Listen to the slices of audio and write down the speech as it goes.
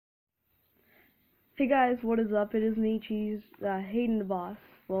Hey guys, what is up? It is me, Hayden the Boss.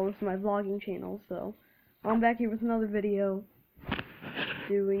 Well, this is my vlogging channel, so I'm back here with another video,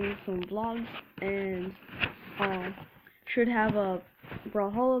 doing some vlogs, and should have a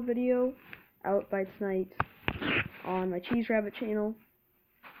Brawlhalla video out by tonight on my CheeseRabbit channel.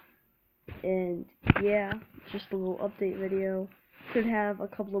 And yeah, just a little update video. Should have a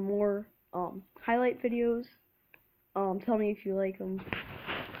couple of more highlight videos. Tell me if you like them.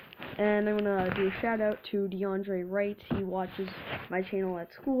 And I'm gonna do a shout out to DeAndre Wright. He watches my channel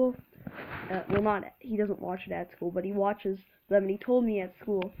at school. Well, he doesn't watch it at school, but he watches them, and he told me at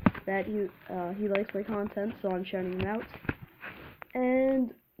school that he likes my content, so I'm shouting him out.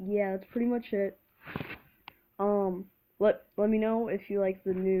 And yeah, that's pretty much it. Let me know if you like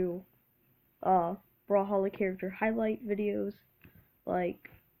the new Brawlhalla character highlight videos, like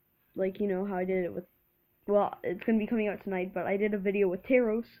you know how I did it with. Well, it's gonna be coming out tonight, but I did a video with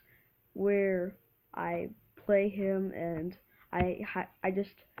Taros where I play him, and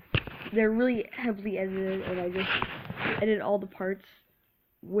they're really heavily edited, and I just edit all the parts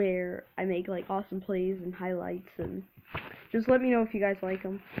where I make like awesome plays and highlights, and just let me know if you guys like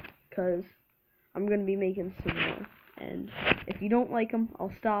them, cause I'm gonna be making some more. And if you don't like them,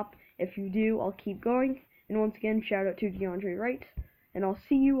 I'll stop. If you do, I'll keep going. And once again, shout out to DeAndre Wright, and I'll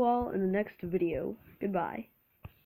see you all in the next video. Goodbye.